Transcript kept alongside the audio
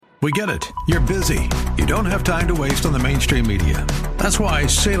We get it. You're busy. You don't have time to waste on the mainstream media. That's why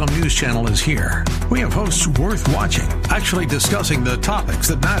Salem News Channel is here. We have hosts worth watching, actually discussing the topics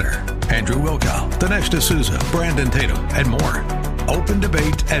that matter. Andrew Wilkow, Dinesh D'Souza, Brandon Tatum, and more. Open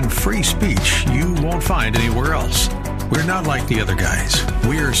debate and free speech you won't find anywhere else. We're not like the other guys.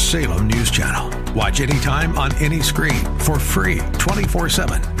 We're Salem News Channel. Watch anytime on any screen for free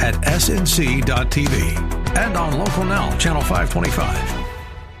 24/7 at snc.tv and on Local Now, Channel 525.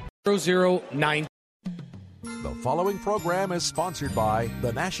 009. The following program is sponsored by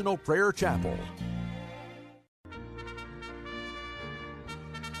the National Prayer Chapel.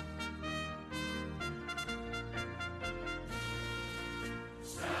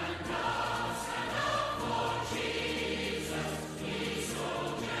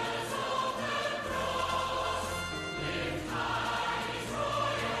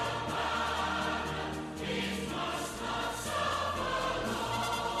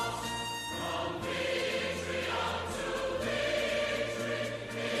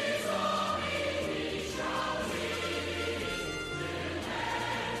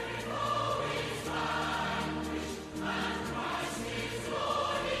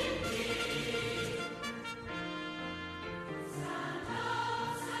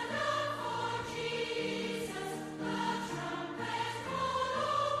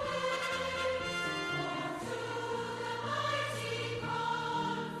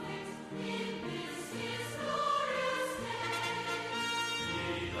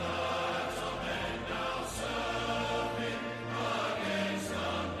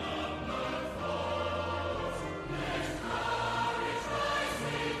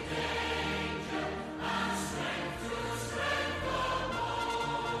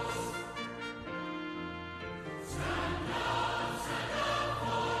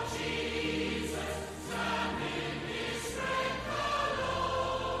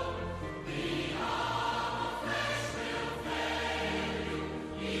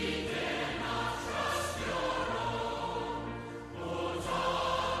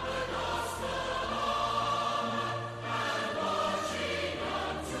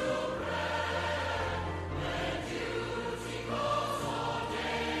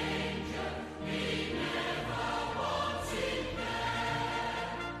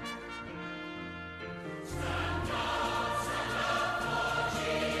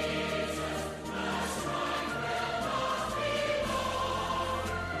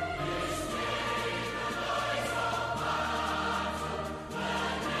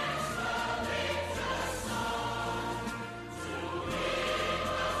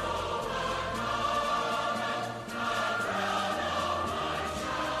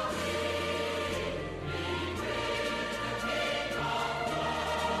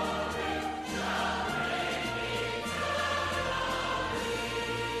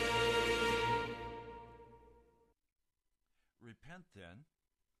 Repent then,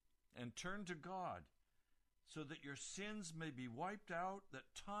 and turn to God, so that your sins may be wiped out,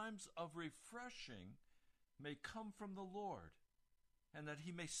 that times of refreshing may come from the Lord, and that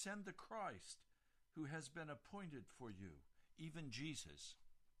he may send the Christ who has been appointed for you, even Jesus.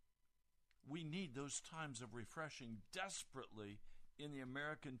 We need those times of refreshing desperately in the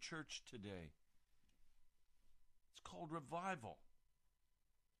American church today. It's called revival.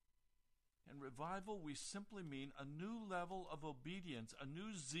 And revival, we simply mean a new level of obedience, a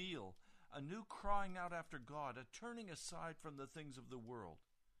new zeal, a new crying out after God, a turning aside from the things of the world.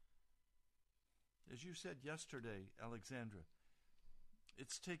 As you said yesterday, Alexandra,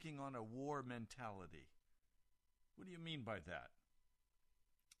 it's taking on a war mentality. What do you mean by that?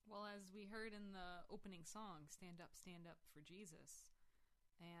 Well, as we heard in the opening song, Stand Up for Jesus.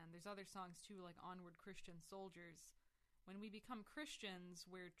 And there's other songs too, like Onward Christian Soldiers. When we become Christians,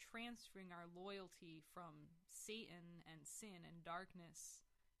 we're transferring our loyalty from Satan and sin and darkness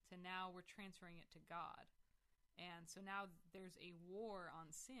to now we're transferring it to God. And so now there's a war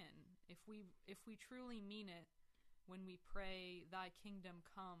on sin. If we truly mean it when we pray, "Thy kingdom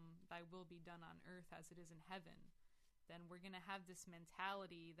come, thy will be done on earth as it is in heaven," then we're going to have this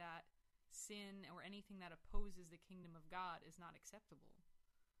mentality that sin or anything that opposes the kingdom of God is not acceptable.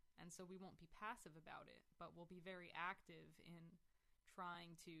 And so we won't be passive about it, but we'll be very active in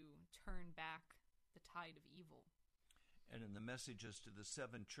trying to turn back the tide of evil. And in the messages to the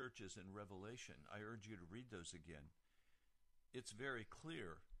 7 churches in Revelation, I urge you to read those again. It's very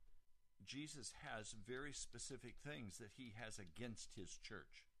clear Jesus has very specific things that he has against his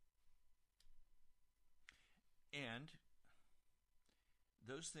church. And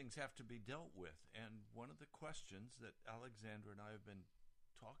those things have to be dealt with. And one of the questions that Alexandra and I have been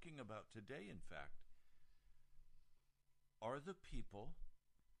talking about today, in fact, are the people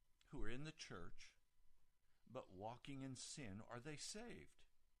in the church but walking in sin, are they saved?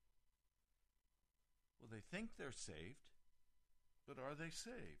 Well, they think they're saved, but are they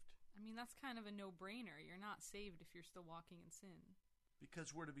saved? I mean, that's kind of a no-brainer. You're not saved if you're still walking in sin.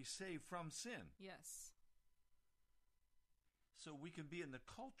 Because we're to be saved from sin. Yes. So we can be in the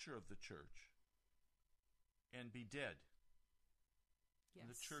culture of the church and be dead. Yes. In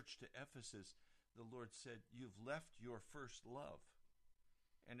the church to Ephesus, the Lord said, you've left your first love.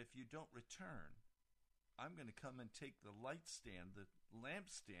 And if you don't return, I'm going to come and take the lampstand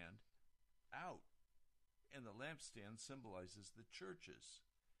out. And the lampstand symbolizes the churches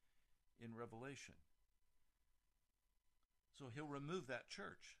in Revelation. So he'll remove that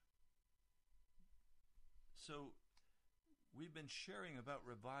church. So we've been sharing about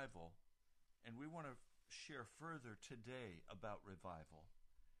revival, and we want to share further today about revival,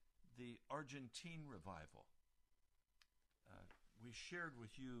 the Argentine revival. We shared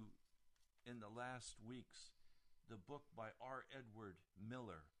with you in the last weeks the book by R. Edward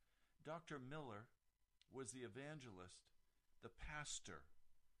Miller. Dr. Miller was the evangelist, the pastor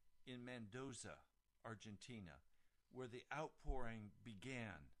in Mendoza, Argentina, where the outpouring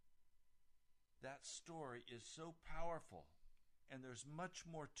began. That story is so powerful, and there's much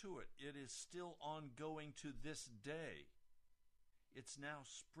more to it. It is still ongoing to this day. It's now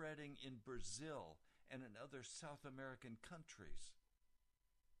spreading in Brazil and in other South American countries.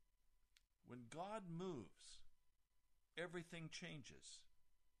 When God moves, everything changes.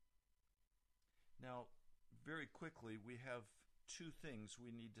 Now, very quickly, we have two things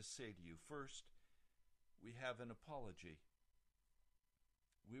we need to say to you. First, we have an apology.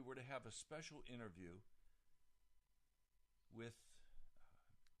 We were to have a special interview with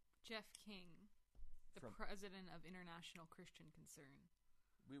Jeff King, the president of International Christian Concern.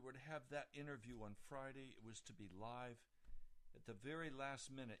 We were to have that interview on Friday. It was to be live. At the very last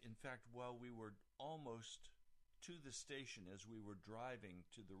minute, in fact, while we were almost to the station as we were driving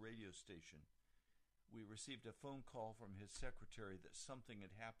to the radio station, we received a phone call from his secretary that something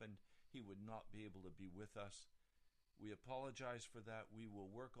had happened. He would not be able to be with us. We apologize for that. We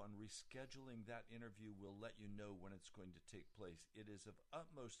will work on rescheduling that interview. We'll let you know when it's going to take place. It is of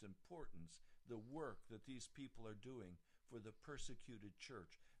utmost importance, the work that these people are doing for the persecuted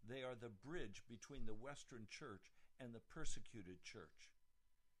church. They are the bridge between the Western church and the persecuted church.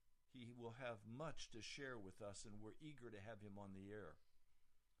 He will have much to share with us, and we're eager to have him on the air.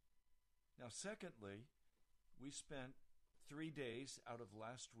 Now, secondly, we spent 3 days out of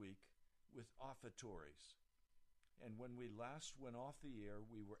last week with offertories. And when we last went off the air,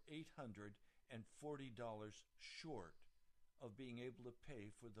 we were $840 short of being able to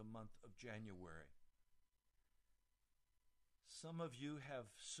pay for the month of January. Some of you have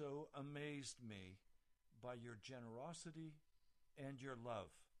so amazed me by your generosity and your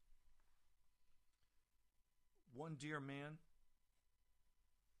love. One dear man,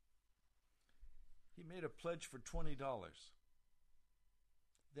 he made a pledge for $20.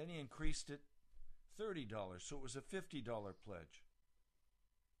 Then he increased it $30, so it was a $50 pledge.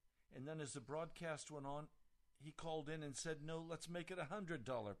 And then as the broadcast went on, he called in and said, no, let's make it a $100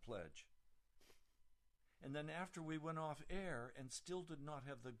 pledge. And then after we went off air and still did not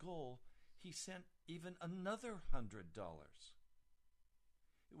have the goal, he sent even another $100.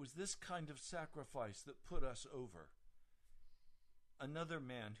 It was this kind of sacrifice that put us over. Another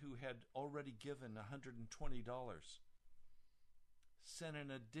man who had already given $120 sent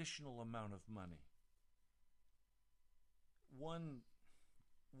an additional amount of money. One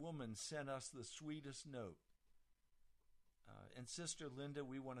woman sent us the sweetest note. And Sister Linda,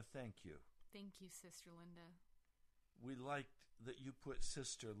 we want to thank you. Thank you, Sister Linda. We liked that you put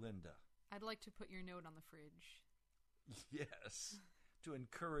Sister Linda. I'd like to put your note on the fridge. Yes, to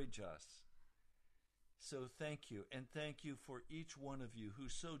encourage us. So thank you, and thank you for each one of you who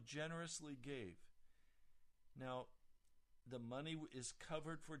so generously gave. Now, the money is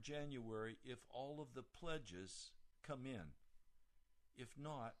covered for January if all of the pledges come in. If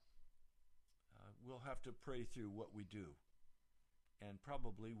not, we'll have to pray through what we do. And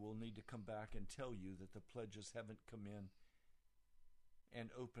probably we'll need to come back and tell you that the pledges haven't come in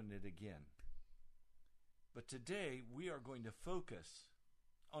and open it again. But today we are going to focus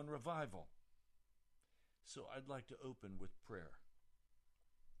on revival. So I'd like to open with prayer.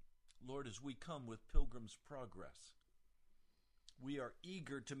 Lord, as we come with Pilgrim's Progress, we are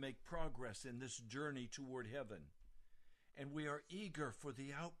eager to make progress in this journey toward heaven. And we are eager for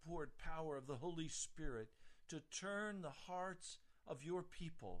the outpoured power of the Holy Spirit to turn the hearts of your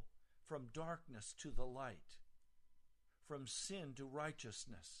people from darkness to the light, from sin to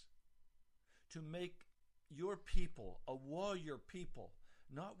righteousness, to make your people a warrior people,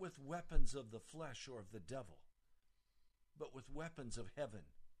 not with weapons of the flesh or of the devil, but with weapons of heaven.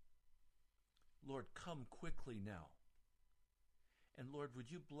 Lord, come quickly now. And Lord,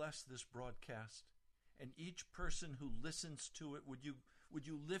 would you bless this broadcast and each person who listens to it? Would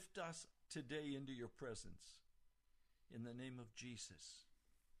you lift us today into your presence? In the name of Jesus,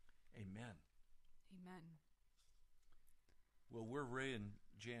 amen. Amen. Well, we're Ray and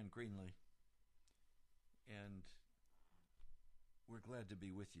Jan Greenlee, and we're glad to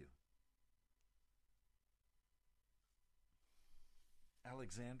be with you.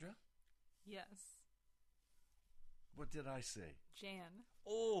 Alexandra? Yes. What did I say? Jan.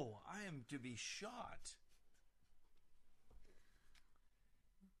 Oh, I am to be shot.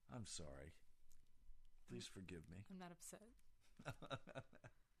 I'm sorry. Please forgive me. I'm not upset.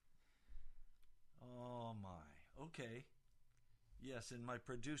 Oh, my. Okay. Yes, and my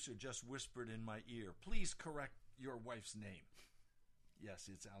producer just whispered in my ear, please correct your wife's name. Yes,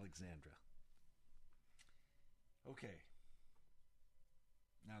 it's Alexandra. Okay.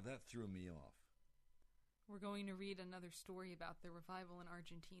 Now that threw me off. We're going to read another story about the revival in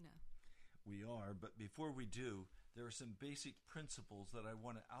Argentina. We are, but before we do, there are some basic principles that I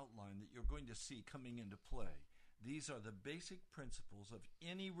want to outline that you're going to see coming into play. These are the basic principles of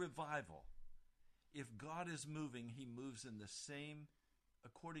any revival. If God is moving, he moves in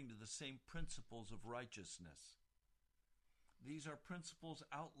according to the same principles of righteousness. These are principles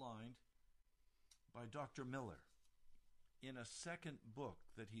outlined by Dr. Miller in a second book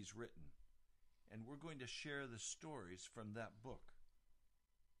that he's written. And we're going to share the stories from that book.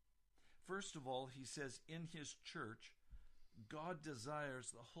 First of all, he says in his church, God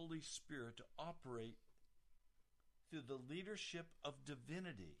desires the Holy Spirit to operate through the leadership of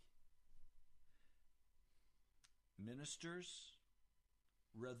divinity. Ministers,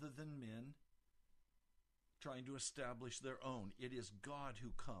 rather than men, trying to establish their own. It is God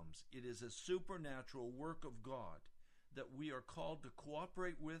who comes. It is a supernatural work of God that we are called to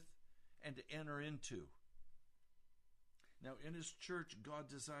cooperate with and to enter into. Now, in his church, God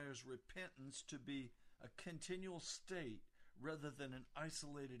desires repentance to be a continual state rather than an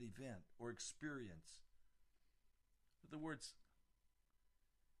isolated event or experience. In other words,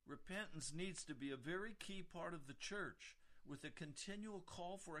 repentance needs to be a very key part of the church with a continual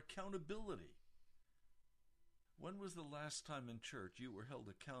call for accountability. When was the last time in church you were held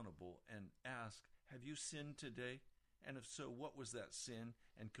accountable and asked, have you sinned today? And if so, what was that sin?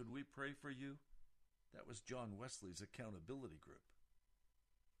 And could we pray for you? That was John Wesley's accountability group.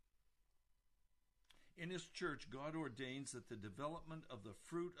 In his church, God ordains that the development of the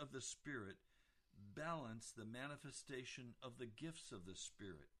fruit of the Spirit balance the manifestation of the gifts of the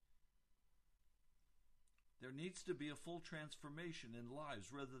Spirit. There needs to be a full transformation in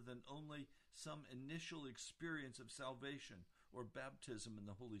lives rather than only some initial experience of salvation or baptism in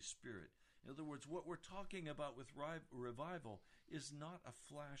the Holy Spirit. In other words, what we're talking about with revival is not a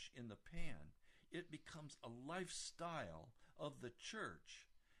flash in the pan. It becomes a lifestyle of the church.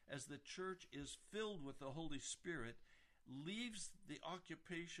 As the church is filled with the Holy Spirit, leaves the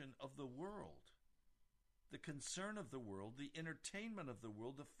occupation of the world, the concern of the world, the entertainment of the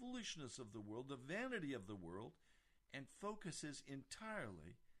world, the foolishness of the world, the vanity of the world, and focuses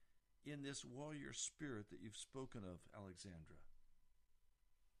entirely in this warrior spirit that you've spoken of, Alexandra.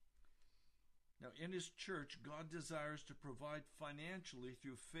 Now, in his church, God desires to provide financially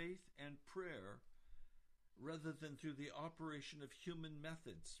through faith and prayer rather than through the operation of human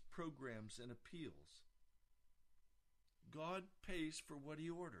methods, programs, and appeals. God pays for what he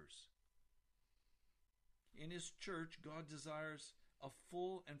orders. In his church, God desires a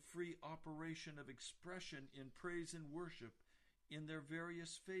full and free operation of expression in praise and worship in their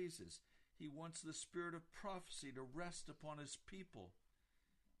various phases. He wants the spirit of prophecy to rest upon his people.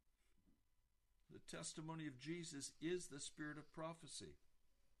 The testimony of Jesus is the spirit of prophecy.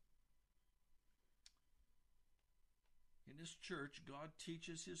 In his church, God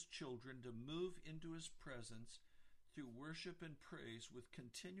teaches his children to move into his presence through worship and praise with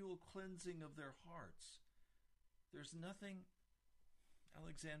continual cleansing of their hearts. There's nothing,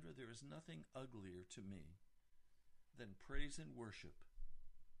 Alexandra, there is nothing uglier to me than praise and worship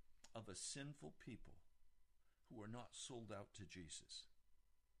of a sinful people who are not sold out to Jesus.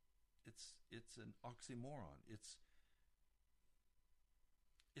 It's an oxymoron. It's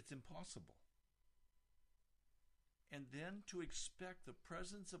impossible. And then to expect the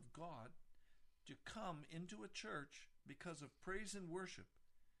presence of God to come into a church because of praise and worship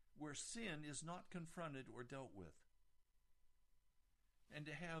where sin is not confronted or dealt with. And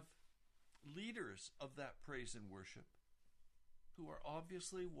to have leaders of that praise and worship who are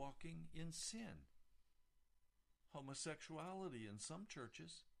obviously walking in sin. homosexuality in some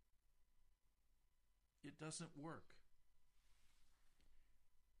churches. It doesn't work.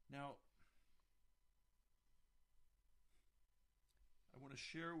 Now, I want to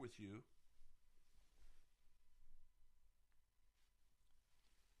share with you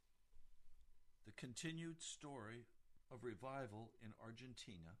the continued story of revival in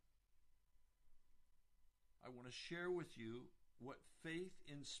Argentina. I want to share with you what faith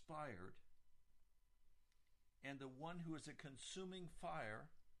inspired and the one who is a consuming fire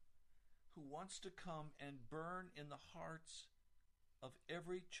who wants to come and burn in the hearts of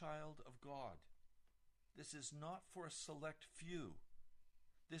every child of God. This is not for a select few.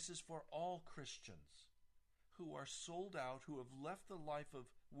 This is for all Christians who are sold out, who have left the life of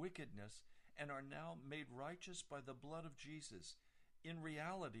wickedness and are now made righteous by the blood of Jesus, in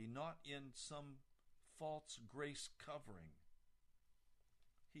reality, not in some false grace covering.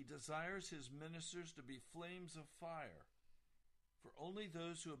 He desires his ministers to be flames of fire, for only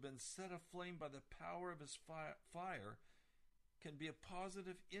those who have been set aflame by the power of his fire can be a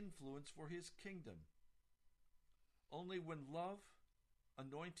positive influence for his kingdom. Only when love,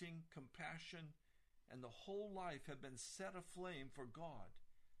 anointing, compassion, and the whole life have been set aflame for God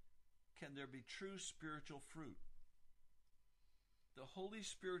can there be true spiritual fruit. The Holy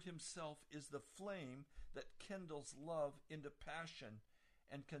Spirit himself is the flame that kindles love into passion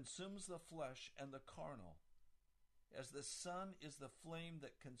and consumes the flesh and the carnal, as the sun is the flame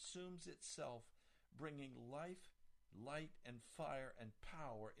that consumes itself, bringing life, light, and fire and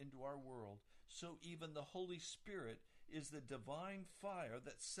power into our world. So even the Holy Spirit is the divine fire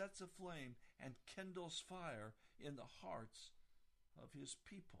that sets aflame and kindles fire in the hearts of his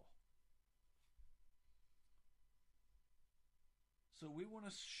people. So we want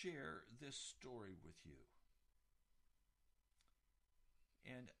to share this story with you.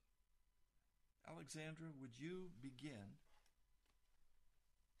 And Alexandra, would you begin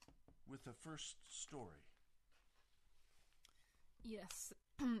with the first story? Yes,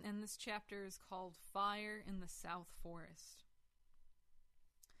 and this chapter is called Fire in the South Forest.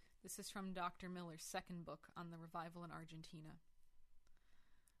 This is from Dr. Miller's second book on the revival in Argentina.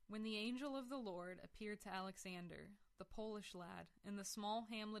 When the angel of the Lord appeared to Alexander, the Polish lad, in the small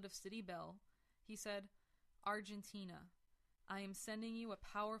hamlet of City Bell, he said, "Argentina, I am sending you a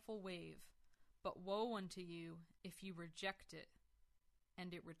powerful wave, but woe unto you if you reject it,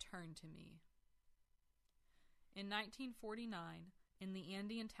 and it return to me." In 1949, in the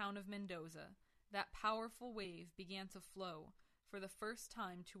Andean town of Mendoza, that powerful wave began to flow for the first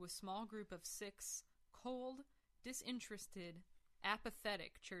time to a small group of 6 cold, disinterested,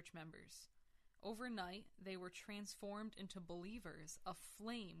 apathetic church members. Overnight, they were transformed into believers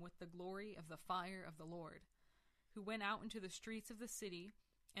aflame with the glory of the fire of the Lord, who went out into the streets of the city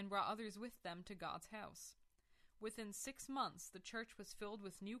and brought others with them to God's house. Within 6 months, the church was filled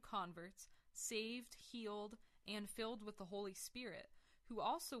with new converts, saved, healed, and filled with the Holy Spirit, who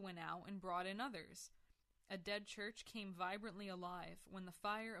also went out and brought in others. A dead church came vibrantly alive when the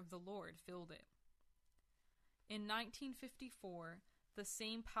fire of the Lord filled it. In 1954, the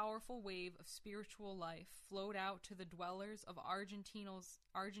same powerful wave of spiritual life flowed out to the dwellers of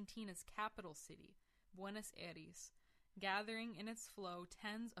Argentina's capital city, Buenos Aires, gathering in its flow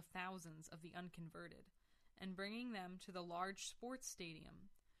tens of thousands of the unconverted, and bringing them to the large sports stadium,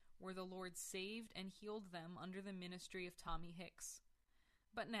 where the Lord saved and healed them under the ministry of Tommy Hicks.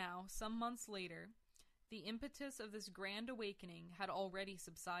 But now, some months later, the impetus of this grand awakening had already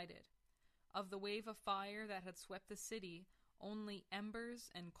subsided. Of the wave of fire that had swept the city, only embers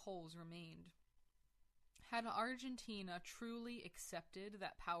and coals remained. Had Argentina truly accepted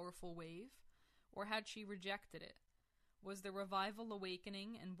that powerful wave, or had she rejected it? Was the revival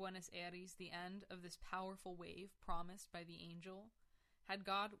awakening in Buenos Aires the end of this powerful wave promised by the angel? Had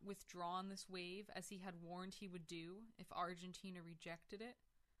God withdrawn this wave as he had warned he would do if Argentina rejected it?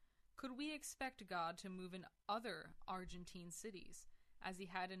 Could we expect God to move in other Argentine cities, as he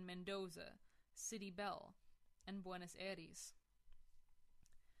had in Mendoza, City Bell, and Buenos Aires?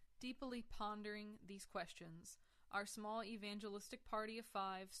 Deeply pondering these questions, our small evangelistic party of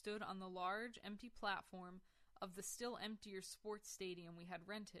 5 stood on the large empty platform of the still emptier sports stadium we had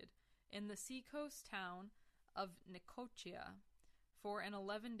rented in the seacoast town of Necochea for an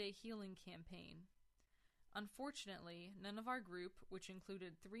 11-day healing campaign. Unfortunately, none of our group, which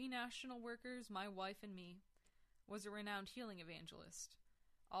included 3 national workers, my wife, and me, was a renowned healing evangelist.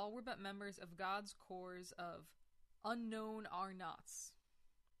 All were but members of God's corps of unknown are-nots.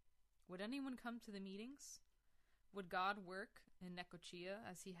 Would anyone come to the meetings? Would God work in Necochea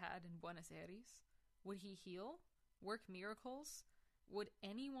as he had in Buenos Aires? Would he heal? Work miracles? Would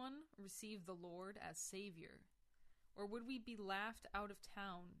anyone receive the Lord as Savior? Or would we be laughed out of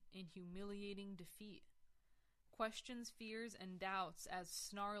town in humiliating defeat? Questions, fears, and doubts as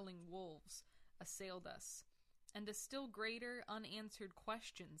snarling wolves assailed us, and a still greater unanswered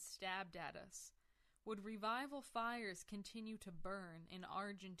question stabbed at us. Would revival fires continue to burn in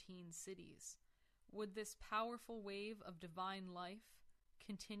Argentine cities? Would this powerful wave of divine life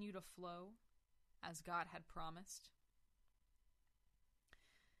continue to flow as God had promised?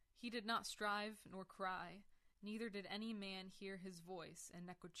 He did not strive nor cry, neither did any man hear his voice in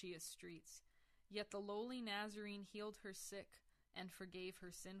Necochia's streets. Yet the lowly Nazarene healed her sick and forgave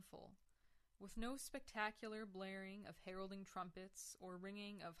her sinful. With no spectacular blaring of heralding trumpets or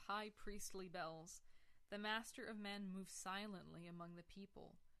ringing of high priestly bells, the Master of Men moved silently among the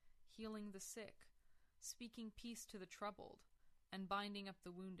people, healing the sick, speaking peace to the troubled, and binding up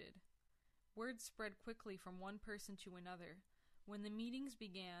the wounded. Word spread quickly from one person to another. When the meetings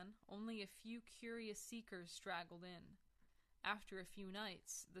began, only a few curious seekers straggled in. After a few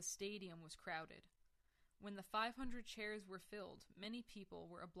nights, the stadium was crowded. When the 500 chairs were filled, many people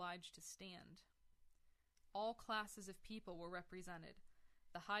were obliged to stand. All classes of people were represented,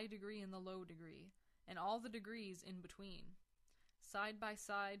 the high degree and the low degree, and all the degrees in between. Side by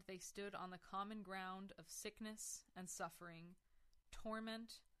side they stood on the common ground of sickness and suffering,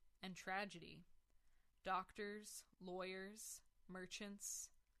 torment and tragedy. Doctors, lawyers, merchants,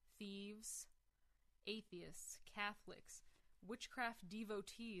 thieves, atheists, Catholics, witchcraft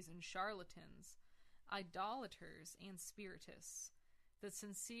devotees and charlatans, idolaters and spiritists, the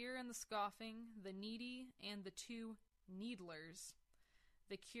sincere and the scoffing, the needy and the two needlers,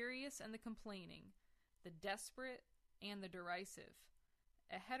 the curious and the complaining, the desperate and the derisive,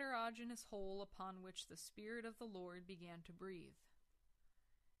 a heterogeneous whole upon which the Spirit of the Lord began to breathe.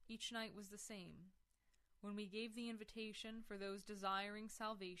 Each night was the same. When we gave the invitation for those desiring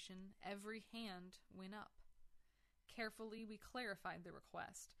salvation, every hand went up. Carefully we clarified the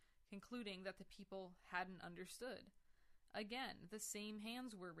request, concluding that the people hadn't understood. Again, the same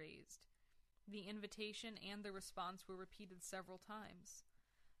hands were raised. The invitation and the response were repeated several times.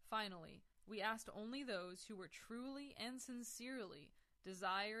 Finally, we asked only those who were truly and sincerely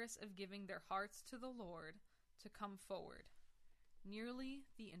desirous of giving their hearts to the Lord to come forward. Nearly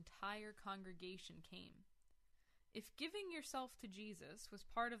the entire congregation came. If giving yourself to Jesus was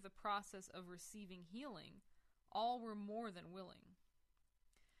part of the process of receiving healing, all were more than willing.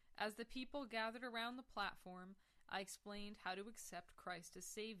 As the people gathered around the platform, I explained how to accept Christ as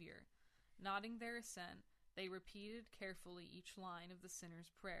Savior. Nodding their assent, they repeated carefully each line of the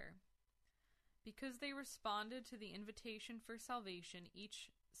sinner's prayer. Because they responded to the invitation for salvation each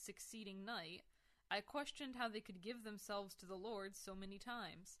succeeding night, I questioned how they could give themselves to the Lord so many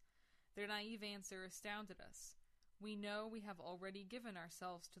times. Their naive answer astounded us. We know we have already given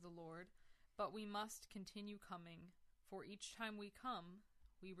ourselves to the Lord, but we must continue coming, for each time we come,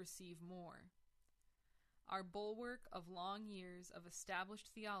 we receive more. Our bulwark of long years of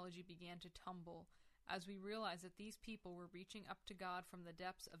established theology began to tumble as we realized that these people were reaching up to God from the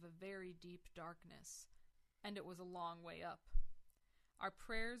depths of a very deep darkness, and it was a long way up. Our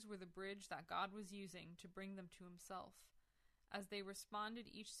prayers were the bridge that God was using to bring them to Himself. As they responded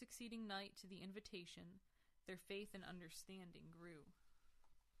each succeeding night to the invitation, their faith and understanding grew.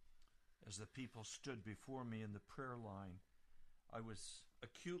 As the people stood before me in the prayer line, I was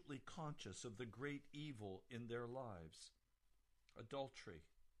acutely conscious of the great evil in their lives: adultery,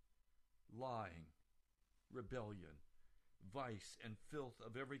 lying, rebellion, vice, and filth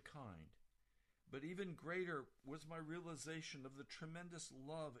of every kind. But even greater was my realization of the tremendous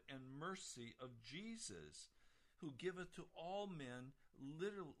love and mercy of Jesus, who giveth to all men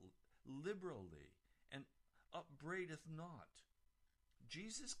liberally and upbraideth not.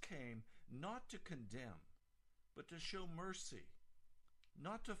 Jesus came not to condemn, but to show mercy,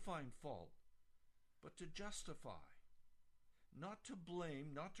 not to find fault, but to justify, not to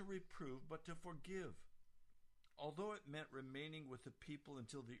blame, not to reprove, but to forgive. Although it meant remaining with the people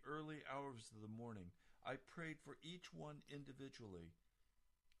until the early hours of the morning, I prayed for each one individually.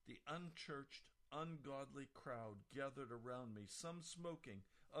 The unchurched, ungodly crowd gathered around me, some smoking,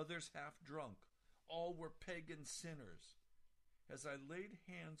 others half drunk. All were pagan sinners. As I laid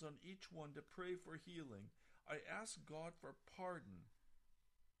hands on each one to pray for healing, I asked God for pardon,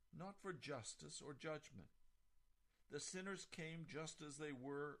 not for justice or judgment. The sinners came just as they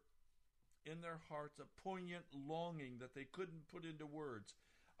were, in their hearts a poignant longing that they couldn't put into words,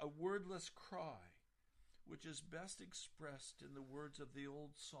 a wordless cry, which is best expressed in the words of the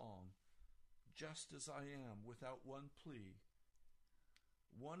old song, "Just as I am, without one plea,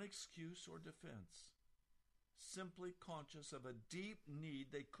 one excuse or defense, simply conscious of a deep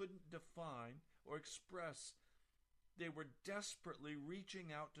need they couldn't define or express, They were desperately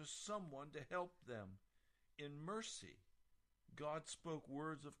reaching out to someone to help them. In mercy, God spoke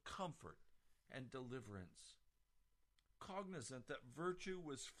words of comfort and deliverance. Cognizant that virtue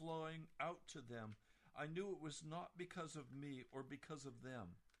was flowing out to them, I knew it was not because of me or because of them.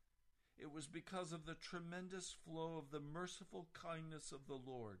 It was because of the tremendous flow of the merciful kindness of the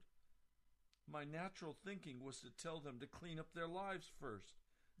Lord. My natural thinking was to tell them to clean up their lives first,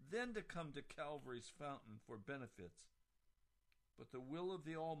 then to come to Calvary's fountain for benefits. But the will of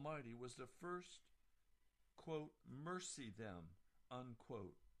the Almighty was to first, quote, mercy them,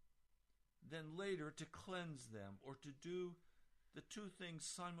 unquote, then later to cleanse them, or to do the two things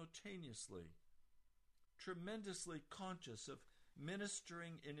simultaneously. Tremendously conscious of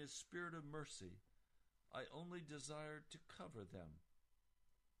ministering in his spirit of mercy, I only desired to cover them.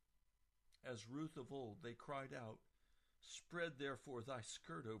 As Ruth of old, they cried out, "Spread therefore thy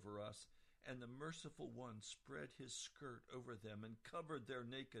skirt over us," and the merciful one spread his skirt over them and covered their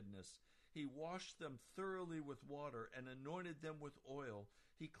nakedness. He washed them thoroughly with water and anointed them with oil.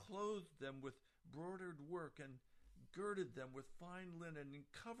 He clothed them with broidered work and girded them with fine linen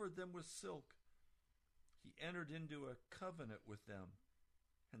and covered them with silk. He entered into a covenant with them,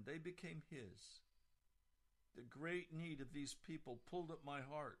 and they became his. The great need of these people pulled at my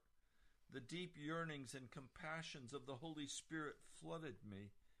heart. The deep yearnings and compassions of the Holy Spirit flooded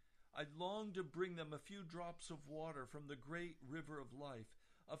me. I longed to bring them a few drops of water from the great river of life,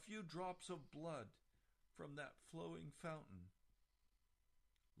 a few drops of blood from that flowing fountain.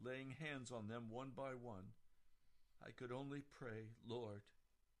 Laying hands on them one by one, I could only pray, "Lord,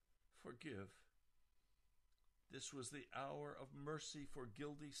 forgive." This was the hour of mercy for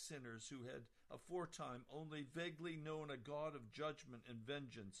guilty sinners who had aforetime only vaguely known a God of judgment and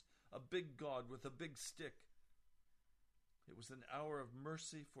vengeance, a big God with a big stick. It was an hour of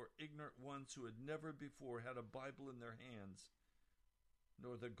mercy for ignorant ones who had never before had a Bible in their hands,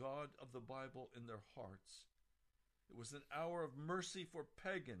 nor the God of the Bible in their hearts. It was an hour of mercy for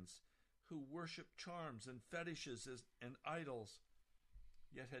pagans who worshiped charms and fetishes and idols,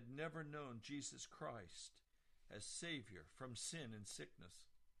 yet had never known Jesus Christ as Savior from sin and sickness.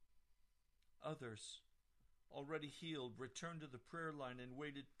 Others, already healed, returned to the prayer line and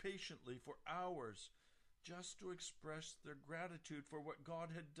waited patiently for hours just to express their gratitude for what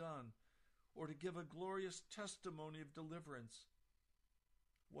God had done or to give a glorious testimony of deliverance.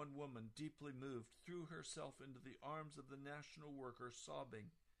 One woman, deeply moved, threw herself into the arms of the national worker,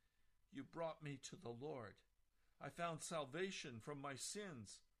 sobbing, "You brought me to the Lord. I found salvation from my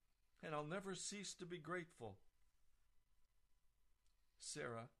sins, and I'll never cease to be grateful."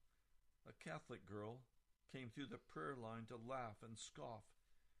 Sarah, a Catholic girl, came through the prayer line to laugh and scoff.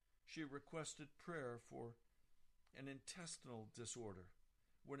 She requested prayer for an intestinal disorder,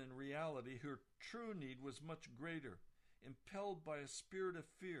 when in reality her true need was much greater, impelled by a spirit of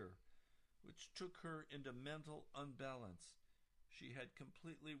fear, which took her into mental unbalance. She had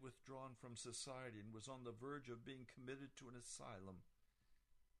completely withdrawn from society and was on the verge of being committed to an asylum.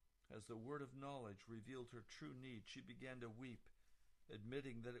 As the word of knowledge revealed her true need, she began to weep,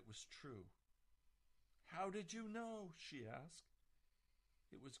 admitting that it was true. "How did you know?" she asked.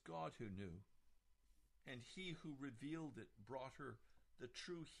 It was God who knew, and he who revealed it brought her the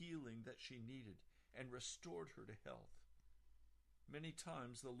true healing that she needed and restored her to health. Many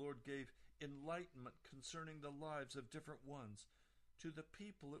times the Lord gave enlightenment concerning the lives of different ones. To the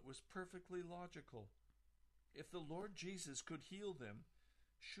people it was perfectly logical. If the Lord Jesus could heal them,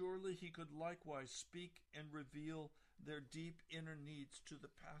 surely he could likewise speak and reveal their deep inner needs to the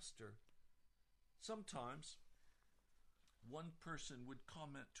pastor. Sometimes one person would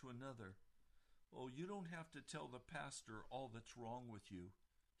comment to another, "Oh, you don't have to tell the pastor all that's wrong with you.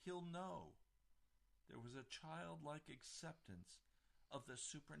 He'll know." There was a childlike acceptance of the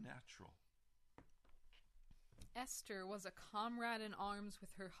supernatural. Esther was a comrade in arms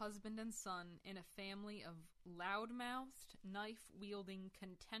with her husband and son in a family of loud-mouthed, knife-wielding,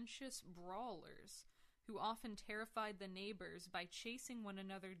 contentious brawlers who often terrified the neighbors by chasing one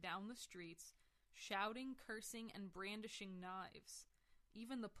another down the streets, shouting, cursing, and brandishing knives.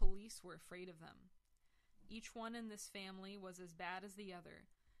 Even the police were afraid of them. Each one in this family was as bad as the other,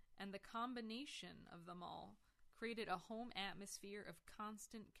 and the combination of them all created a home atmosphere of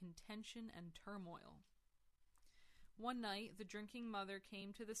constant contention and turmoil. One night, the drinking mother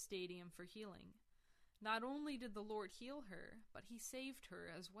came to the stadium for healing. Not only did the Lord heal her, but he saved her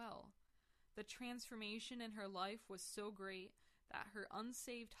as well. The transformation in her life was so great that her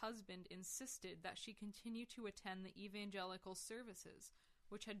unsaved husband insisted that she continue to attend the evangelical services,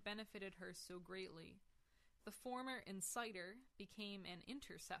 which had benefited her so greatly. The former inciter became an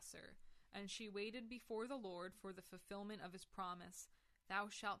intercessor, And she waited before the Lord for the fulfillment of his promise, "Thou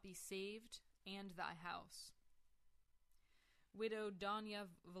shalt be saved, and thy house." Widow Dona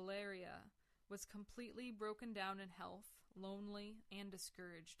Valeria was completely broken down in health, lonely, and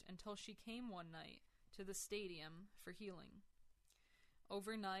discouraged until she came one night to the stadium for healing.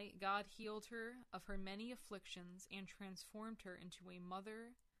 Overnight, God healed her of her many afflictions and transformed her into a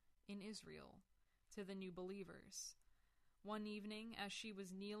mother in Israel to the new believers. One evening, as she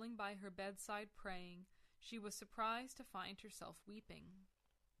was kneeling by her bedside praying, she was surprised to find herself weeping.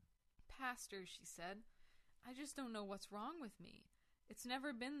 "Pastor," she said, "I just don't know what's wrong with me. It's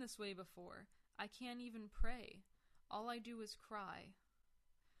never been this way before. I can't even pray. All I do is cry."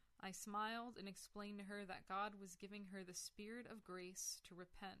 I smiled and explained to her that God was giving her the Spirit of grace to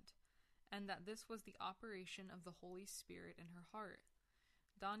repent, and that this was the operation of the Holy Spirit in her heart.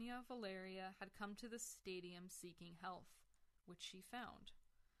 Dona Valeria had come to the stadium seeking health, which she found.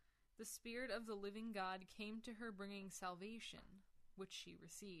 The Spirit of the living God came to her bringing salvation, which she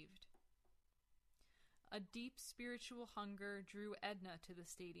received. A deep spiritual hunger drew Edna to the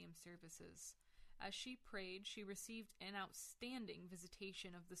stadium services. As she prayed, she received an outstanding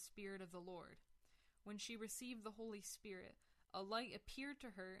visitation of the Spirit of the Lord. When she received the Holy Spirit, a light appeared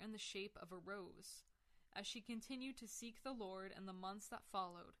to her in the shape of a rose. As she continued to seek the Lord in the months that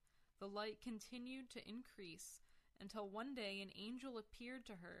followed, the light continued to increase until one day an angel appeared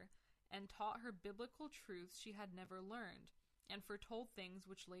to her and taught her biblical truths she had never learned, and foretold things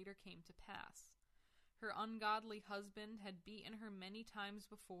which later came to pass. Her ungodly husband had beaten her many times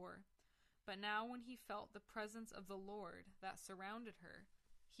before, but now when he felt the presence of the Lord that surrounded her,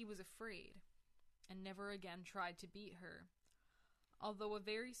 he was afraid, and never again tried to beat her. Although a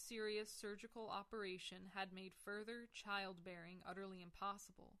very serious surgical operation had made further childbearing utterly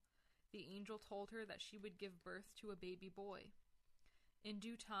impossible, the angel told her that she would give birth to a baby boy. In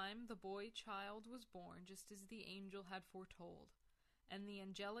due time, the boy child was born just as the angel had foretold, and the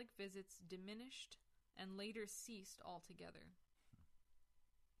angelic visits diminished and later ceased altogether.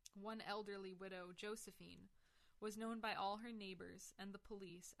 One elderly widow, Josephine, was known by all her neighbors and the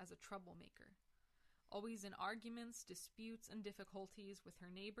police as a troublemaker. Always in arguments, disputes, and difficulties with her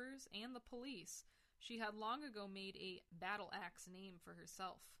neighbors and the police, she had long ago made a battle-axe name for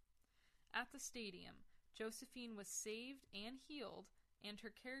herself. At the stadium, Josephine was saved and healed, and her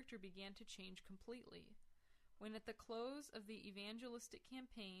character began to change completely. When at the close of the evangelistic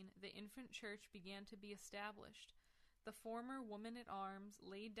campaign, the infant church began to be established, the former woman-at-arms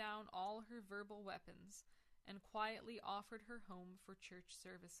laid down all her verbal weapons and quietly offered her home for church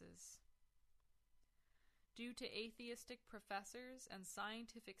services. Due to atheistic professors and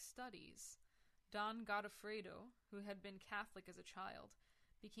scientific studies, Don Godofredo, who had been Catholic as a child,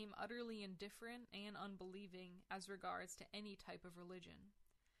 became utterly indifferent and unbelieving as regards to any type of religion.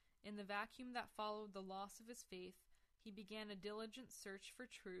 In the vacuum that followed the loss of his faith, he began a diligent search for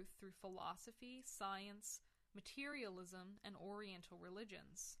truth through philosophy, science, materialism, and Oriental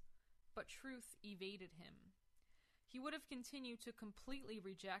religions. But truth evaded him. He would have continued to completely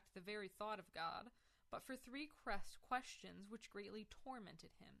reject the very thought of God, but for three questions which greatly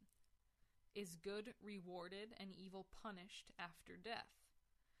tormented him. Is good rewarded and evil punished after death?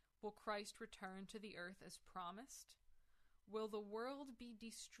 Will Christ return to the earth as promised? Will the world be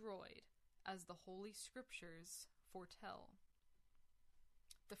destroyed as the Holy Scriptures foretell?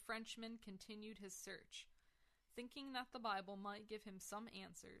 The Frenchman continued his search. Thinking that the Bible might give him some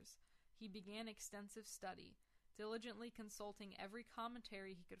answers, he began extensive study, diligently consulting every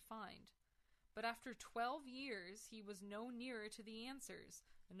commentary he could find. But after 12 years, he was no nearer to the answers,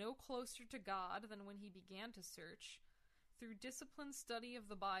 no closer to God than when he began to search. Through disciplined study of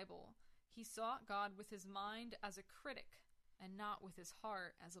the Bible, he sought God with his mind as a critic, and not with his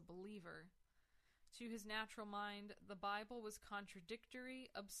heart as a believer. To his natural mind, the Bible was contradictory,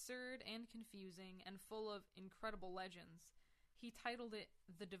 absurd, and confusing, and full of incredible legends. He titled it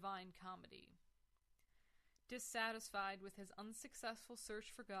The Divine Comedy. Dissatisfied with his unsuccessful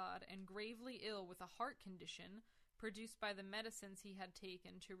search for God and gravely ill with a heart condition produced by the medicines he had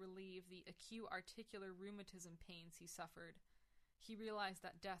taken to relieve the acute articular rheumatism pains he suffered, he realized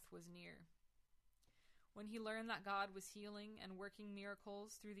that death was near. When he learned that God was healing and working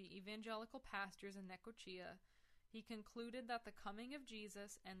miracles through the evangelical pastors in Necochea, he concluded that the coming of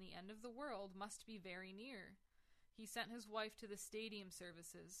Jesus and the end of the world must be very near. He sent his wife to the stadium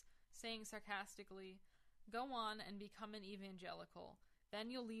services, saying sarcastically, "Go on and become an evangelical. Then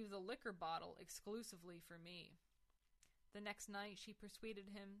you'll leave the liquor bottle exclusively for me." The next night she persuaded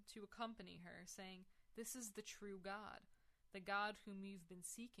him to accompany her, saying, "This is the true God, the God whom you've been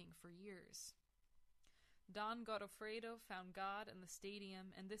seeking for years." Don Godofredo found God in the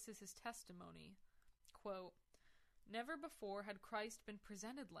stadium, and this is his testimony. Quote, "Never before had Christ been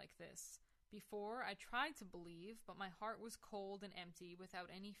presented like this. Before, I tried to believe, but my heart was cold and empty without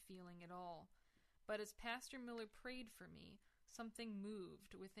any feeling at all. But as Pastor Miller prayed for me, something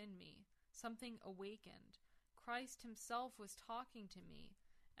moved within me. Something awakened. Christ himself was talking to me,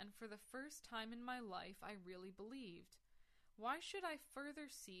 and for the first time in my life I really believed. Why should I further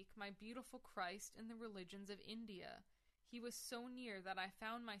seek my beautiful Christ in the religions of India? He was so near that I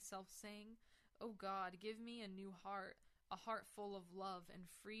found myself saying, 'O God, give me a new heart, a heart full of love and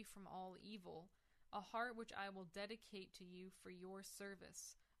free from all evil, a heart which I will dedicate to you for your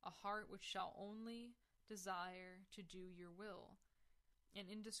service, a heart which shall only desire to do your will.' An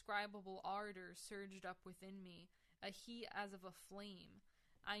indescribable ardor surged up within me, a heat as of a flame.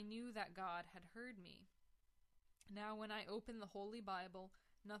 I knew that God had heard me. Now when I open the Holy Bible,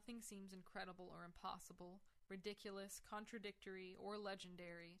 nothing seems incredible or impossible, ridiculous, contradictory, or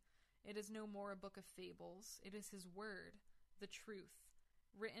legendary. It is no more a book of fables. It is his word, the truth,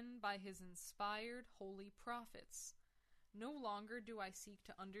 written by his inspired holy prophets. No longer do I seek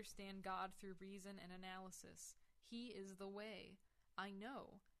to understand God through reason and analysis. He is the way. I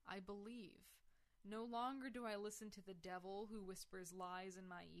know. I believe. No longer do I listen to the devil who whispers lies in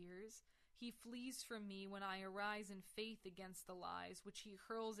my ears. He flees from me when I arise in faith against the lies which he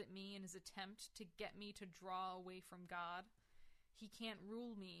hurls at me in his attempt to get me to draw away from God. He can't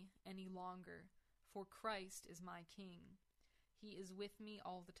rule me any longer, for Christ is my King. He is with me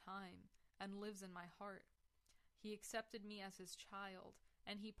all the time and lives in my heart. He accepted me as his child,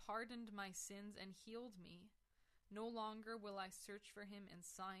 and he pardoned my sins and healed me. No longer will I search for him in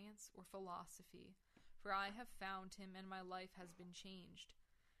science or philosophy, for I have found him and my life has been changed.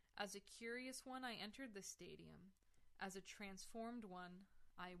 As a curious one, I entered the stadium. As a transformed one,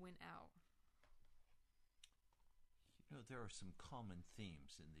 I went out." You know, there are some common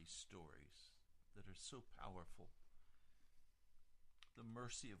themes in these stories that are so powerful. The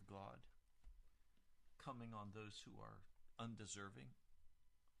mercy of God coming on those who are undeserving.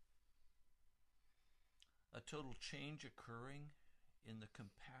 A total change occurring in the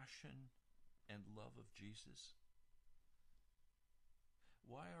compassion and love of Jesus.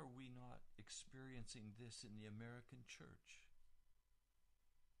 Why are we not experiencing this in the American church?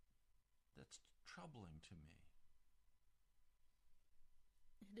 That's troubling to me.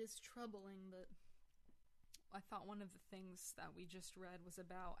 It is troubling, but I thought one of the things that we just read was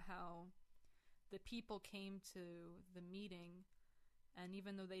about how the people came to the meeting, and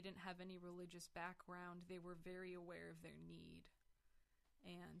even though they didn't have any religious background, they were very aware of their need,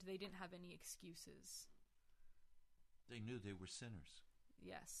 and they didn't have any excuses. They knew they were sinners.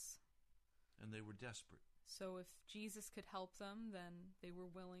 Yes. And they were desperate. So if Jesus could help them, then they were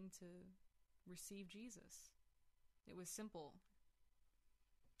willing to receive Jesus. It was simple.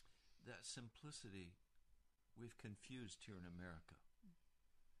 That simplicity we've confused here in America.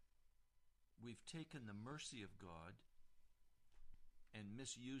 We've taken the mercy of God and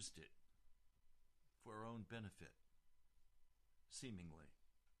misused it for our own benefit, seemingly,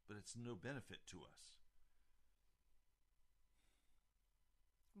 but it's no benefit to us.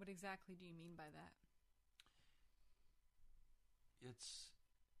 What exactly do you mean by that? It's,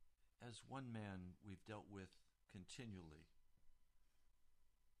 as one man we've dealt with continually,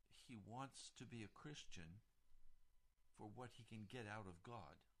 he wants to be a Christian for what he can get out of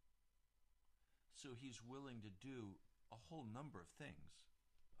God. So he's willing to do a whole number of things.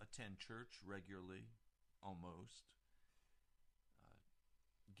 Attend church regularly, almost.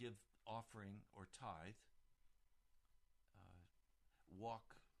 Give offering or tithe.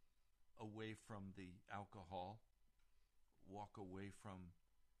 Walk away from the alcohol. Walk away from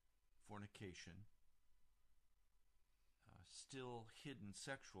fornication. Still hidden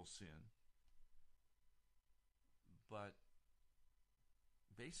sexual sin. But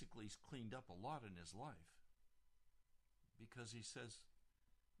basically he's cleaned up a lot in his life, because he says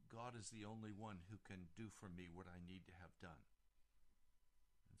God is the only one who can do for me what I need to have done.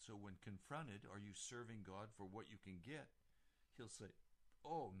 And so when confronted, are you serving God for what you can get? He'll say,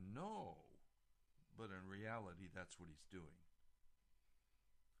 oh no. But in reality, that's what he's doing.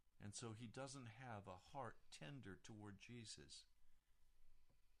 And so he doesn't have a heart tender toward Jesus.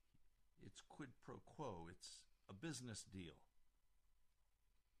 It's quid pro quo. It's a business deal.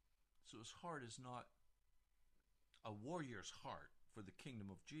 So his heart is not a warrior's heart for the kingdom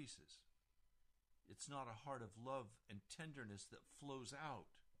of Jesus. It's not a heart of love and tenderness that flows out.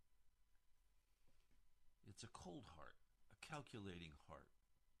 It's a cold heart, a calculating heart.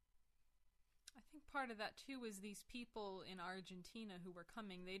 I think part of that, too, is these people in Argentina who were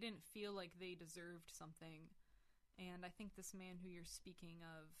coming, they didn't feel like they deserved something. And I think this man who you're speaking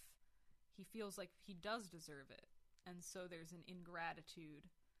of, he feels like he does deserve it. And so there's an ingratitude.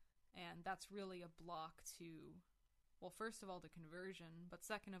 And that's really a block to, well, first of all, to conversion, but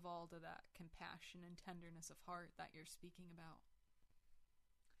second of all, to that compassion and tenderness of heart that you're speaking about.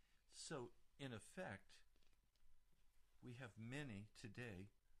 So, in effect, we have many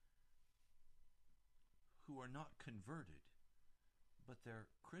today who are not converted, but they're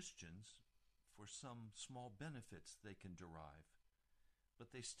Christians for some small benefits they can derive,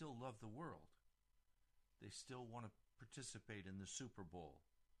 but they still love the world. They still want to participate in the Super Bowl.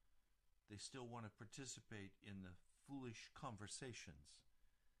 They still want to participate in the foolish conversations.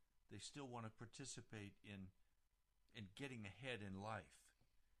 They still want to participate in getting ahead in life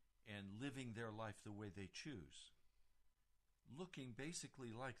and living their life the way they choose, looking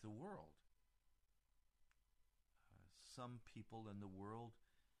basically like the world. Some people in the world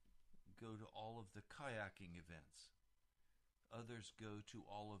go to all of the kayaking events. Others go to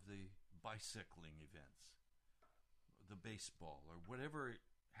all of the bicycling events, the baseball, or whatever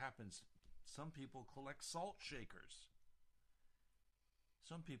happens. Some people collect salt shakers.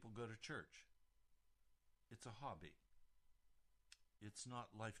 Some people go to church. It's a hobby. It's not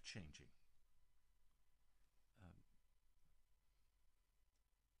life-changing.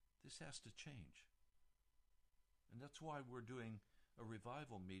 This has to change. And that's why we're doing a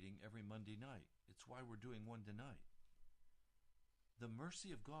revival meeting every Monday night. It's why we're doing one tonight. The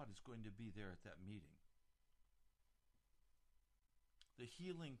mercy of God is going to be there at that meeting. The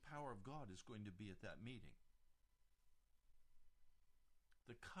healing power of God is going to be at that meeting.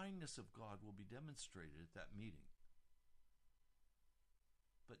 The kindness of God will be demonstrated at that meeting.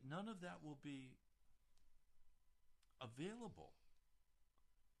 But none of that will be available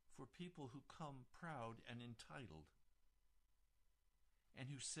for people who come proud and entitled and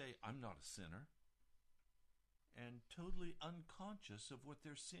who say, I'm not a sinner, and totally unconscious of what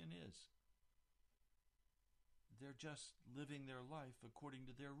their sin is. They're just living their life according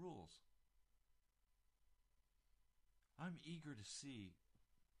to their rules. I'm eager to see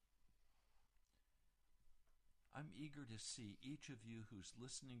each of you who's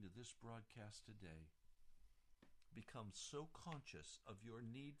listening to this broadcast today become so conscious of your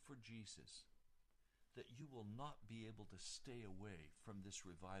need for Jesus that you will not be able to stay away from this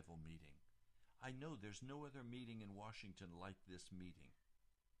revival meeting. I know there's no other meeting in Washington like this meeting.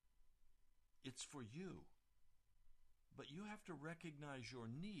 It's for you. But you have to recognize your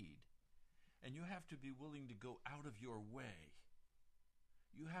need, and you have to be willing to go out of your way.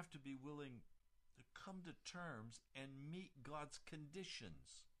 You have to be willing to come to terms and meet God's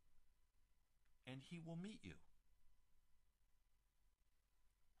conditions, and He will meet you.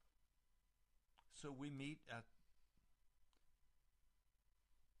 So we meet at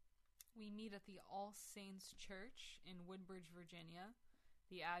the All Saints Church in Woodbridge, Virginia.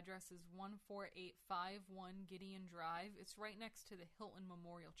 The address is 14851 Gideon Drive. It's right next to the Hilton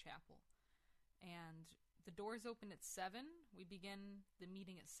Memorial Chapel. And the doors open at 7. We begin the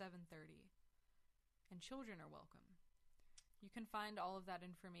meeting at 7:30. And children are welcome. You can find all of that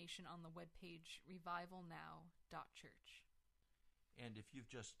information on the webpage revivalnow.church. And if you've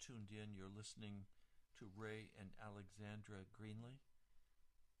just tuned in, you're listening to Ray and Alexandra Greenley,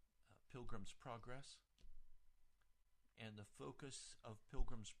 Pilgrim's Progress. And the focus of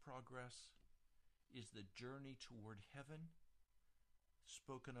Pilgrim's Progress is the journey toward heaven,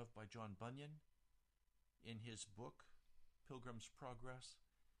 spoken of by John Bunyan in his book, Pilgrim's Progress.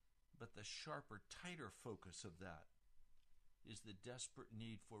 But the sharper, tighter focus of that is the desperate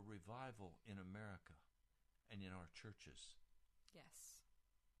need for revival in America and in our churches. Yes.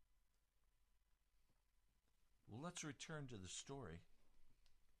 Well, let's return to the story.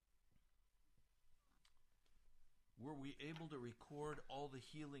 Were we able to record all the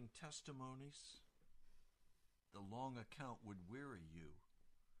healing testimonies? The long account would weary you.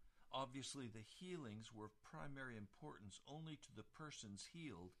 Obviously, the healings were of primary importance only to the persons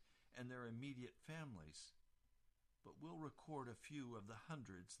healed and their immediate families, but we'll record a few of the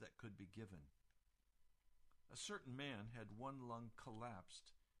hundreds that could be given. A certain man had one lung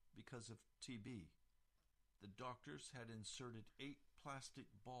collapsed because of TB. The doctors had inserted 8 plastic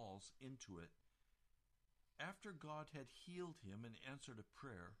balls into it. After God had healed him and answered a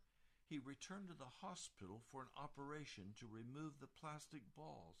prayer, he returned to the hospital for an operation to remove the plastic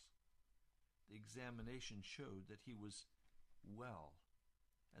balls. The examination showed that he was well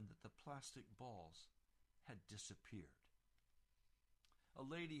and that the plastic balls had disappeared. A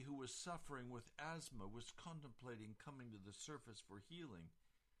lady who was suffering with asthma was contemplating coming to the surface for healing,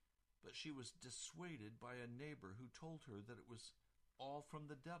 but she was dissuaded by a neighbor who told her that it was all from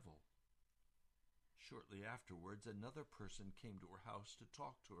the devil. Shortly afterwards, another person came to her house to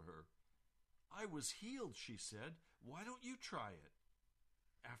talk to her. "I was healed," she said. "Why don't you try it?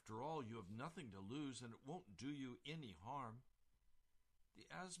 After all, you have nothing to lose, and it won't do you any harm." The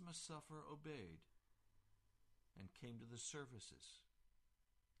asthma sufferer obeyed and came to the services,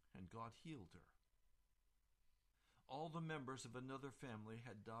 and God healed her. All the members of another family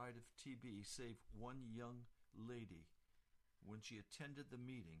had died of TB, save one young lady. When she attended the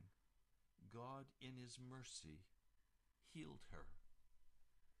meeting, God, in His mercy, healed her.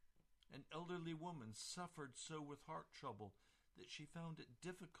 An elderly woman suffered so with heart trouble that she found it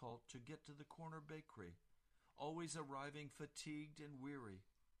difficult to get to the corner bakery, always arriving fatigued and weary.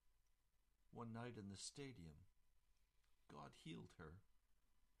 One night in the stadium, God healed her.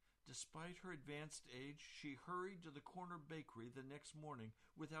 Despite her advanced age, she hurried to the corner bakery the next morning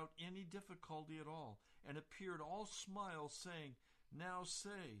without any difficulty at all, and appeared all smiles, saying, "Now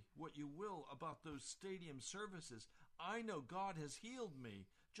say what you will about those stadium services. I know God has healed me.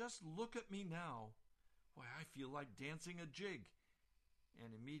 Just look at me now. Why, I feel like dancing a jig."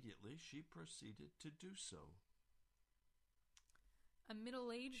 And immediately she proceeded to do so. A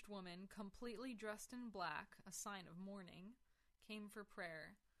middle-aged woman, completely dressed in black, a sign of mourning, came for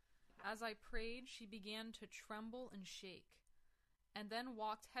prayer. As I prayed, she began to tremble and shake, and then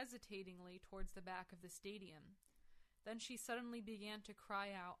walked hesitatingly towards the back of the stadium. Then she suddenly began to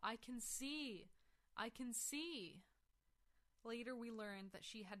cry out, "I can see! I can see!" Later we learned that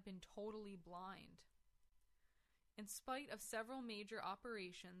she had been totally blind. In spite of several major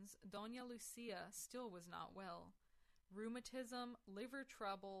operations, Doña Lucia still was not well. Rheumatism, liver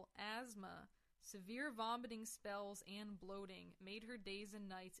trouble, asthma, severe vomiting spells, and bloating made her days and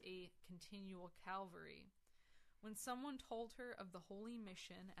nights a continual calvary. When someone told her of the Holy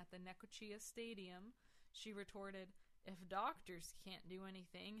Mission at the Necochea Stadium, she retorted, "If doctors can't do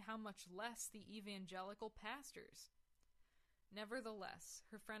anything, how much less the evangelical pastors?" Nevertheless,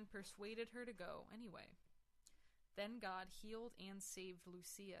 her friend persuaded her to go anyway. Then God healed and saved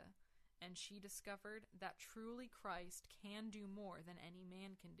Lucia, and she discovered that truly Christ can do more than any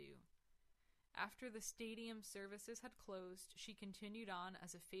man can do. After the stadium services had closed, she continued on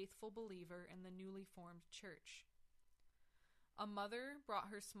as a faithful believer in the newly formed church. A mother brought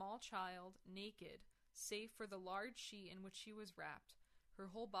her small child, naked, save for the large sheet in which she was wrapped, her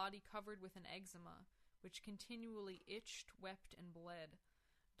whole body covered with an eczema, which continually itched, wept, and bled.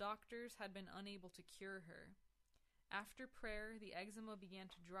 Doctors had been unable to cure her. After prayer, the eczema began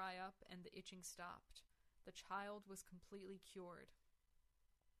to dry up and the itching stopped. The child was completely cured.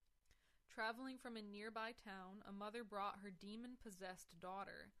 Traveling from a nearby town, a mother brought her demon-possessed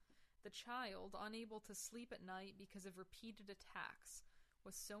daughter. The child, unable to sleep at night because of repeated attacks,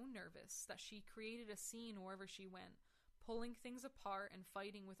 was so nervous that she created a scene wherever she went, pulling things apart and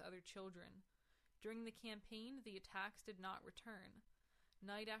fighting with other children. During the campaign, the attacks did not return.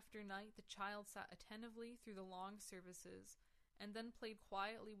 Night after night, the child sat attentively through the long services and then played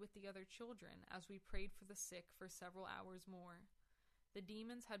quietly with the other children as we prayed for the sick for several hours more. The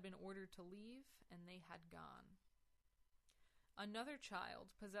demons had been ordered to leave, and they had gone. Another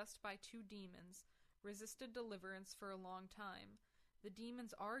child, possessed by 2 demons, resisted deliverance for a long time. The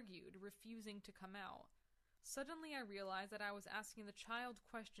demons argued, refusing to come out. Suddenly I realized that I was asking the child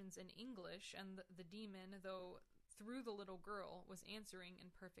questions in English, and the demon, though through the little girl, was answering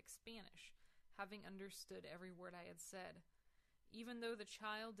in perfect Spanish, having understood every word I had said. Even though the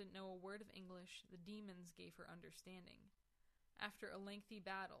child didn't know a word of English, the demons gave her understanding. After a lengthy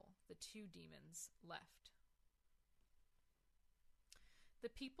battle, the 2 demons left. The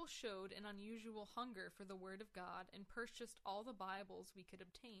people showed an unusual hunger for the Word of God and purchased all the Bibles we could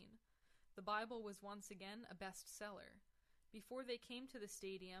obtain. The Bible was once again a bestseller. Before they came to the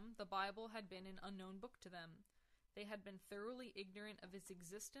stadium, the Bible had been an unknown book to them. They had been thoroughly ignorant of its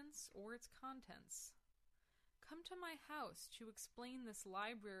existence or its contents. "Come to my house to explain this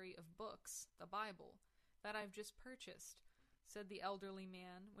library of books, the Bible, that I've just purchased," said the elderly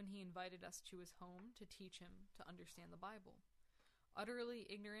man when he invited us to his home to teach him to understand the Bible. Utterly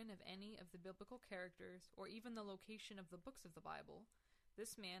ignorant of any of the biblical characters or even the location of the books of the Bible,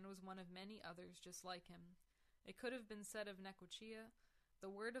 this man was one of many others just like him. It could have been said of Necochea, the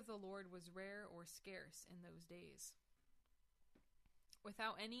word of the Lord was rare or scarce in those days.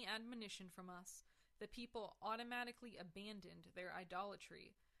 Without any admonition from us, the people automatically abandoned their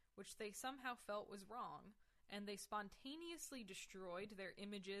idolatry, which they somehow felt was wrong, and they spontaneously destroyed their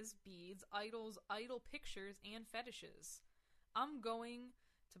images, beads, idols, idol pictures, and fetishes. "I'm going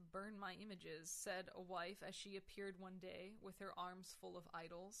to burn my images," said a wife as she appeared one day with her arms full of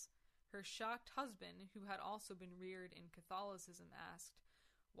idols. Her shocked husband, who had also been reared in Catholicism, asked,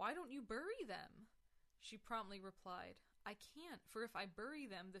 "Why don't you bury them?" She promptly replied, "I can't, for if I bury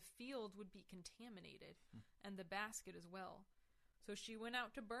them, the field would be contaminated, and the basket as well." So she went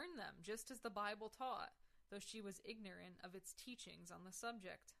out to burn them, just as the Bible taught, though she was ignorant of its teachings on the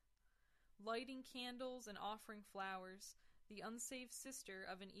subject. Lighting candles and offering flowers, the unsaved sister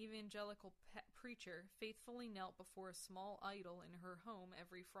of an evangelical preacher faithfully knelt before a small idol in her home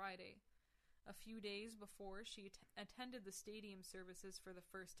every Friday. A few days before she attended the stadium services for the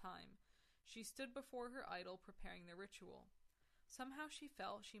first time, she stood before her idol preparing the ritual. Somehow she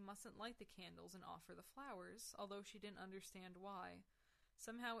felt she mustn't light the candles and offer the flowers, although she didn't understand why.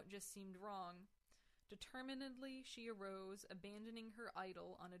 Somehow it just seemed wrong. Determinedly she arose, abandoning her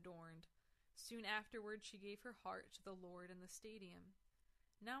idol unadorned. Soon afterward she gave her heart to the Lord in the stadium.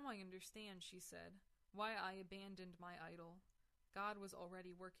 "Now I understand," she said, "why I abandoned my idol. God was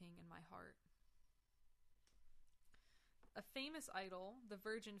already working in my heart." A famous idol, the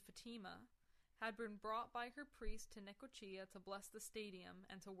Virgin Fatima, had been brought by her priest to Necochea to bless the stadium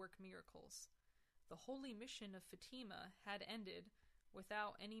and to work miracles. The holy mission of Fatima had ended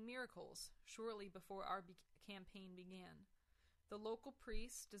without any miracles shortly before our campaign began. The local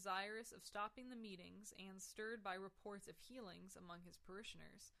priest, desirous of stopping the meetings and stirred by reports of healings among his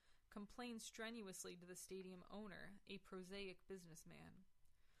parishioners, complained strenuously to the stadium owner, a prosaic businessman.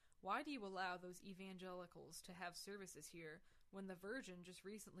 "Why do you allow those evangelicals to have services here when the Virgin just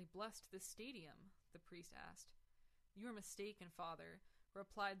recently blessed this stadium?" the priest asked. "You're mistaken, Father,"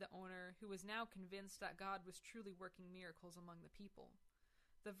 replied the owner, who was now convinced that God was truly working miracles among the people.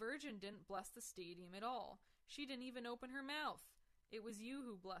 "The Virgin didn't bless the stadium at all. She didn't even open her mouth. It was you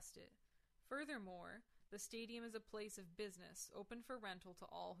who blessed it. Furthermore, the stadium is a place of business, open for rental to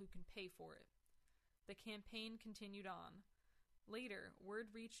all who can pay for it." The campaign continued on. Later,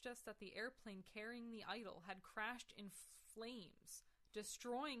 word reached us that the airplane carrying the idol had crashed in flames,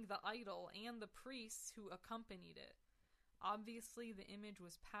 destroying the idol and the priests who accompanied it. Obviously, the image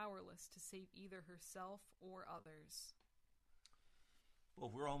was powerless to save either herself or others.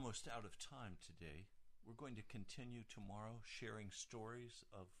 Well, we're almost out of time today. We're going to continue tomorrow sharing stories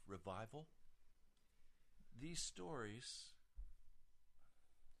of revival. These stories,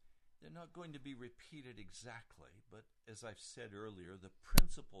 they're not going to be repeated exactly, but as I've said earlier, the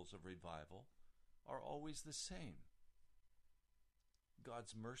principles of revival are always the same.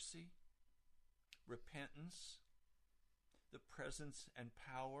 God's mercy, repentance, the presence and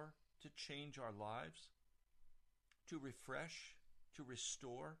power to change our lives, to refresh, to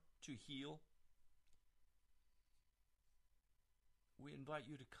restore, to heal. We invite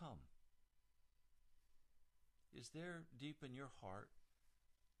you to come. Is there deep in your heart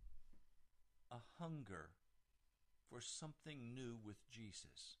a hunger for something new with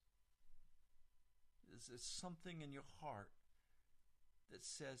Jesus? Is there something in your heart that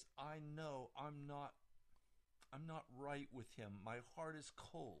says, "I know I'm not right with him. My heart is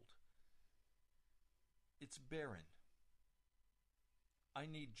cold. It's barren. I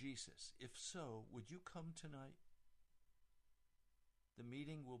need Jesus." If so, would you come tonight? The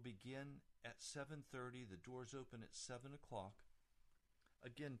meeting will begin at 7:30. The doors open at 7 o'clock.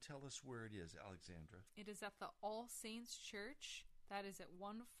 Again, tell us where it is, Alexandra. It is at the All Saints Church. That is at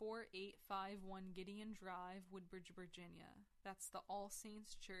 14851 Gideon Drive, Woodbridge, Virginia. That's the All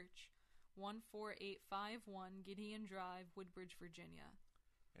Saints Church, 14851 Gideon Drive, Woodbridge, Virginia.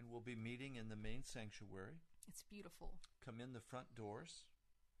 And we'll be meeting in the main sanctuary. It's beautiful. Come in the front doors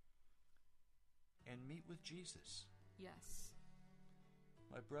and meet with Jesus. Yes.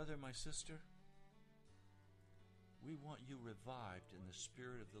 My brother, my sister, we want you revived in the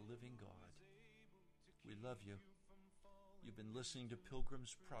Spirit of the living God. We love you. You've been listening to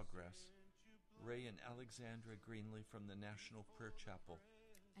Pilgrim's Progress. Ray and Alexandra Greenlee from the National Prayer Chapel.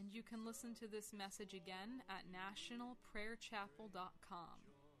 And you can listen to this message again at nationalprayerchapel.com.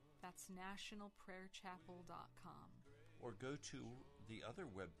 That's nationalprayerchapel.com. Or go to the other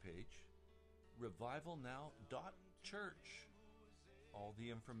webpage, revivalnow.church. All the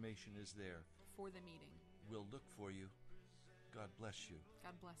information is there. For the meeting. We'll look for you. God bless you.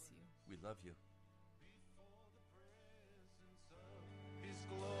 God bless you. We love you. His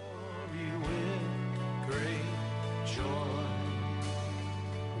glory with great joy,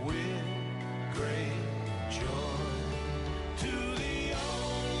 with great joy, to the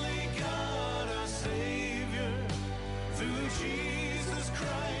only God, our Savior, through Jesus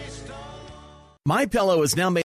Christ our Lord. MyPillow is now made